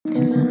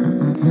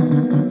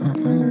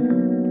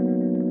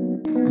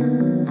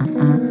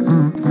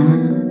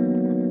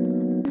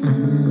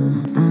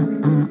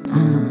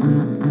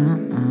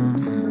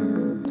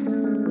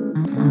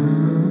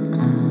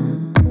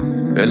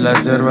la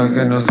hierba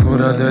que nos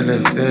cura de la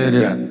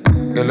histeria.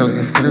 Que lo que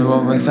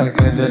escribo me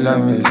saque de la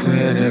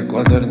miseria. El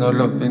cuaderno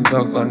lo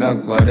pinto con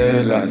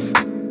acuarelas.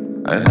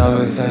 Hay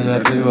naves allá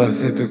arriba,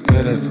 si tú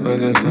quieres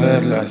puedes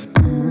verlas.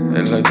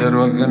 Es la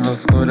hierba que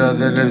nos cura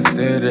de la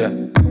histeria.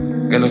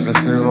 Que lo que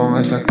escribo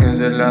me saque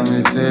de la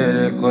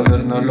miseria. El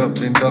cuaderno lo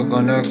pinto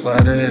con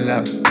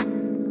acuarelas.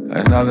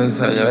 Hay naves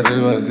allá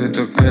arriba, si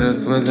tú quieres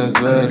puedes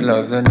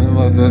verlas.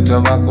 Venimos desde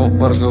abajo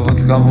porque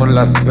buscamos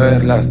las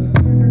perlas.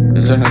 Y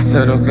yo no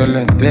espero que lo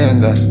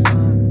entiendas.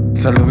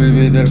 Solo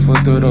viví del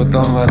futuro,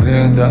 toma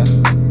rienda.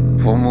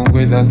 Fumo un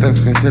weed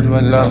antes que sirva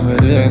en la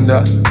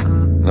merienda.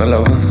 No la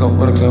busco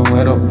porque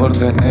muero por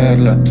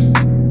tenerla.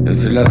 Y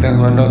si la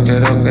tengo no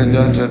quiero que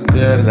yo se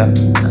pierda.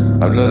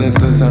 Hablo de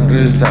su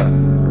sonrisa,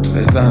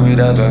 de esa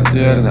mirada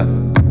tierna.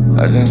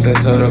 Hay un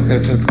tesoro que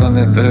se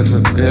esconde entre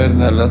sus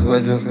piernas. Las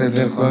huellas que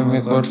dejó en mi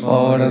cuerpo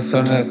ahora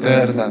son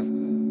eternas.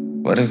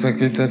 Por eso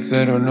aquí te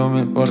espero, no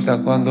me importa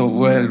cuando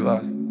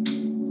vuelvas.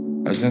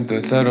 Hay un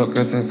tesoro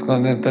que se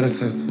esconde entre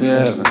sus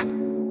piernas.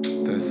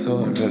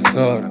 Tesoro,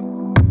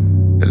 tesoro.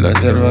 Es la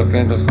hierba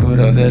que nos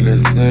cura de la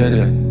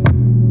histeria.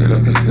 Que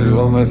lo que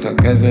escribo me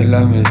saqué de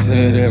la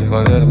miseria. El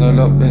cuaderno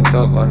lo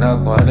pinto con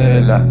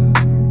acuarela.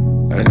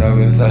 Hay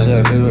naves allá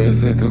arriba y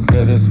si tú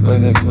quieres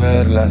puedes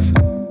verlas.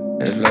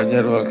 Es la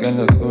hierba que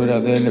nos cura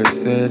de la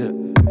histeria.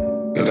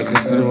 Que lo que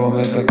escribo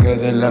me saqué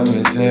de la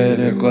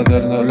miseria. El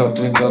cuaderno lo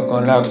pinto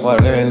con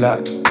acuarela.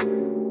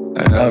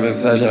 Hay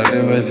naves allá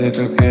arriba y si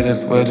tú quieres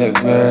puedes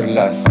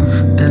verlas.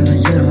 Es la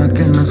hierba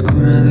que nos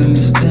cura de la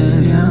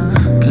histeria.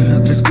 Que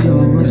lo que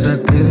escribo me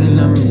saqué de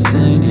la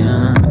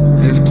miseria.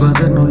 El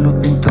cuaderno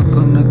lo pinto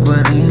con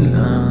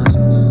acuarelas.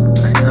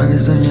 Hay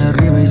naves allá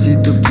arriba y si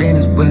tú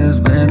quieres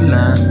puedes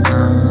verlas.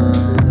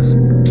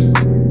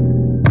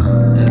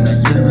 Es la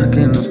hierba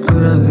que nos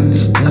cura de la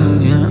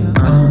histeria.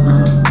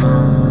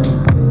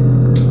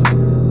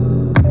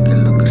 Que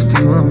lo que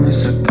escribo me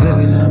saqué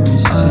de la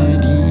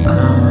miseria.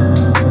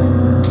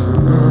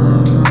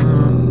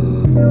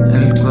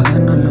 El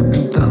cuaderno lo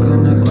pinto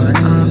con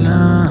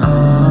acuarela.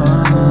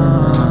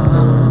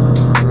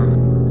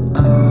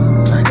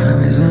 Hay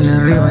naves allá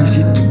arriba y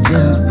si tú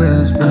quieres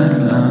puedes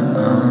verla.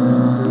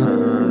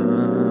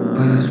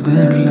 Puedes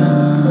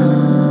verlas.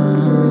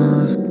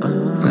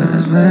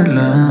 Puedes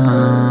verlas.